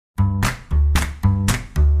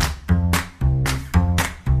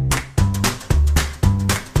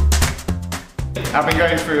I've been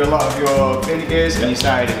going through a lot of your vinegars and you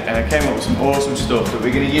decided, and I came up with some awesome stuff that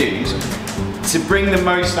we're going to use to bring the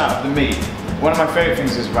most out of the meat. One of my favourite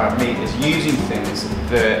things about meat is using things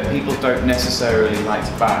that people don't necessarily like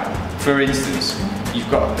to buy. For instance,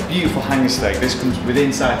 you've got a beautiful hanger steak. This comes with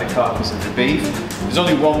inside the carcass of the beef. There's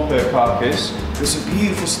only one per carcass. It's a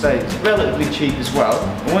beautiful steak, relatively cheap as well.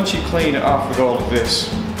 And once you clean it off with all of this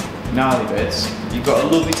gnarly bits, you've got a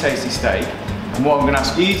lovely tasty steak. And what I'm going to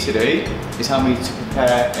ask you to do is help me to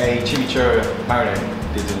prepare a chimichurri marinade.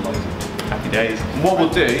 Happy days. And what we'll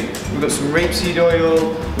do, we've got some rapeseed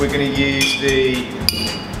oil, we're going to use the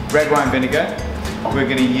red wine vinegar, we're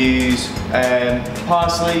going to use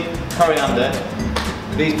parsley, coriander,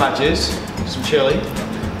 these badges, some chilli,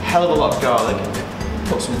 hell of a lot of garlic,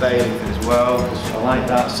 put some bay leaf in as well, because I like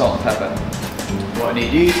that, salt and pepper. What I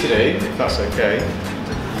need you to do, if that's okay,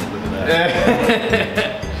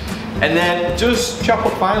 and then just chop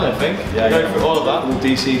up finely, I think. Yeah, go through all of that. All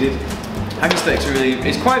de-seeded. Hanger steaks are really,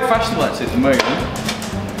 it's quite fashionable actually at the moment.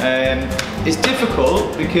 It's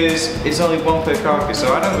difficult because it's only one per carcass,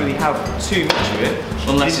 so I don't really have too much of it.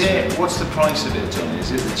 Unless what's the price of it, Johnny? Is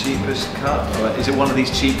it the cheapest cut? Or is it one of these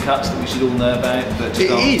cheap cuts that we should all know about? It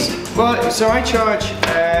is. Well, so I charge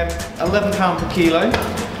 £11 per kilo.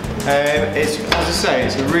 It's, as I say,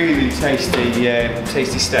 it's a really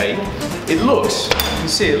tasty steak. It looks, you can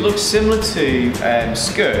see, it looks similar to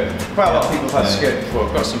skirt. Quite a lot of people have had skirt before.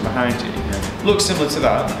 I've got some behind you. Looks similar to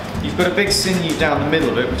that. You've got a big sinew down the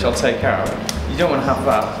middle of it, which I'll take out. You don't want to have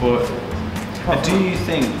that, but. And do you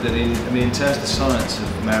think that in terms of the science of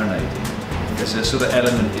marinating, there's a sort of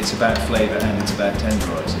element, it's about flavour and it's about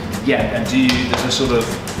tenderising? Yeah. And there's a sort of,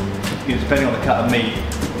 depending on the cut of meat,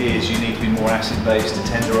 you need to be more acid based to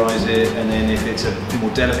tenderise it, and then if it's a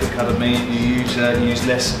more delicate cut of meat, you use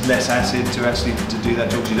less acid to do that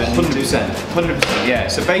job. You don't 100%, 100%. Yeah.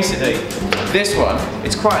 So basically, this one,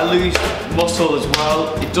 it's quite a loose muscle as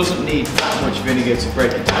well. It doesn't need that much vinegar to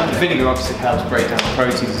break it down. The vinegar obviously helps break down the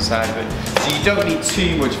proteins inside of it, so you don't need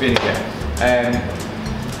too much vinegar.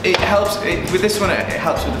 It helps with this one. It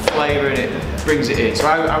helps with the flavour and it brings it in. So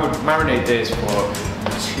I would marinate this for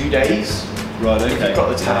 2 days. Right, okay. If you've got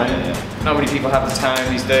the time. Yeah. Not many people have the time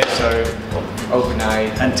these days, so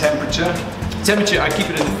overnight. And temperature? Temperature, I keep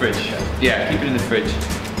it in the fridge. Yeah, keep it in the fridge.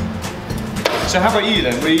 So how about you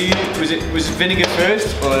then? Was it vinegar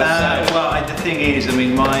first? Or well, the thing is, I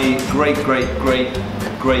mean, my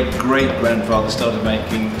great-great-great-great-grandfather started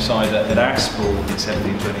making cider at Aspel in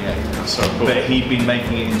 1728. That's so cool. But he'd been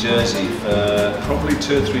making it in Jersey for probably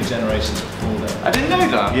 2 or 3 generations before that. I didn't know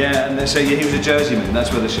that. Yeah, and so he was a Jerseyman.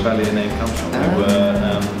 That's where the Chevalier name comes from. They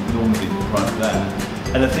were Normandy prior to that.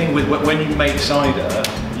 And the thing with when you make cider,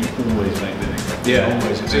 you always make vinegar. Yeah,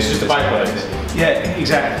 always. so it's just a byproduct. Yeah,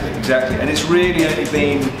 exactly. And it's really only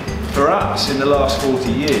been, for us, in the last 40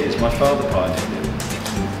 years, my father pioneered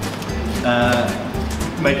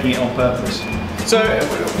it, making it on purpose. So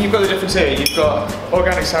you've got the difference here. You've got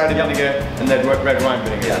organic cider vinegar and then red wine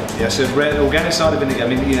vinegar. Yeah. So organic cider vinegar. I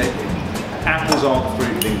mean, apples aren't the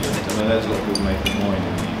fruit of England. I mean, there's a lot of people making wine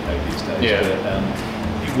in the UK these days. Yeah. But,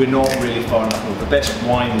 we're not really far enough north. The best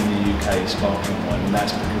wine in the UK is sparkling wine, and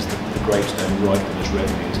that's because the grapes don't ripen as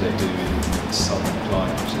readily as they do in southern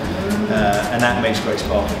climes. And that makes great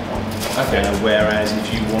sparkling wine. Okay. Whereas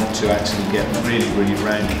if you want to actually get really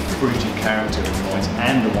rounded, fruity character in wines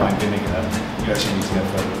and the wine vinegar, you actually need to go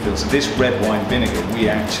further afield. So this red wine vinegar, we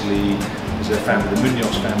actually, as a family, the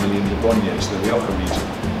Munoz family in the Bognaise, the Rioja region,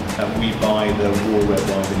 we buy the raw red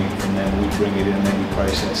wine vinegar from them, we bring it in and then we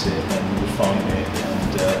process it and refine it and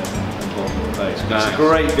bottle it base. Nice. It's a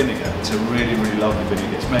great vinegar. It's a really lovely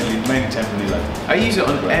vinegar. It's mainly Tempranillo. I use it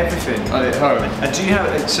on everything at home. And do you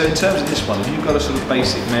have, so in terms of this one, have you got a sort of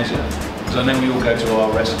basic measure? Because I know we all go to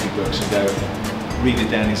our recipe books and go, read it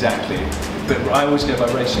down exactly. But I always go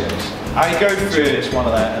by ratios. I go through this one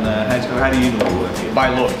of that, and how do you normally work it? By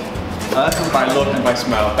look. By look and by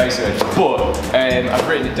smell, basically. But I've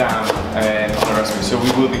written it down on a recipe, so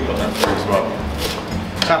we will be putting that through as well.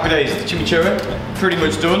 Happy days, the chimichurri, pretty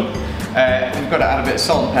much done. We've got to add a bit of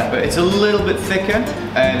salt and pepper. It's a little bit thicker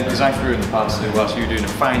because I threw in the parsley whilst you were doing a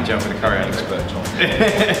fine job with the coriander.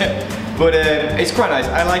 But it's quite nice.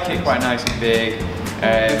 I like it quite nice and big.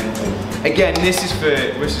 Again, this is for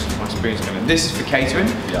my experience. This is for catering,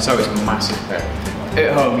 so it's massive.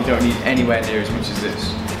 At home, you don't need anywhere near as much as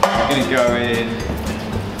this. I'm going to go in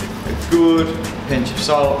a good pinch of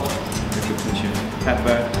salt, a good pinch of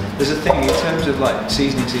pepper. There's a thing in terms of like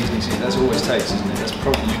seasoning. That's always taste, isn't it? That's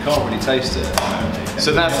probably you can't really taste it.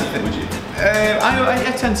 So that's the thing. Would you?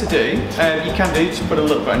 I tend to do. You can do. Just put a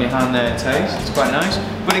little bit on your hand there and taste. It's quite nice.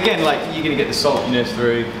 But again, like you're going to get the saltiness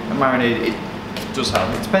through and marinade it. does help.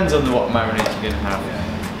 It depends on what marinade you're going to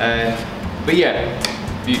have. But yeah,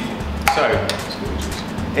 beautiful. So,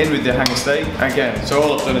 in with the hanger steak again. So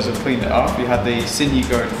all I've done is I've cleaned it off. You had the sinew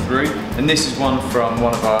going through, and this is one from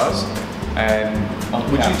one of ours.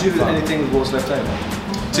 Would you do anything with what's left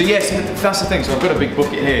over? So yes, that's the thing. So I've got a big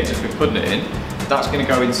bucket here, just been putting it in. That's going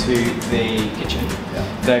to go into the kitchen.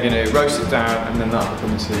 Yeah. They're going to roast it down, and then that'll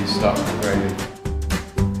come into stock gravy.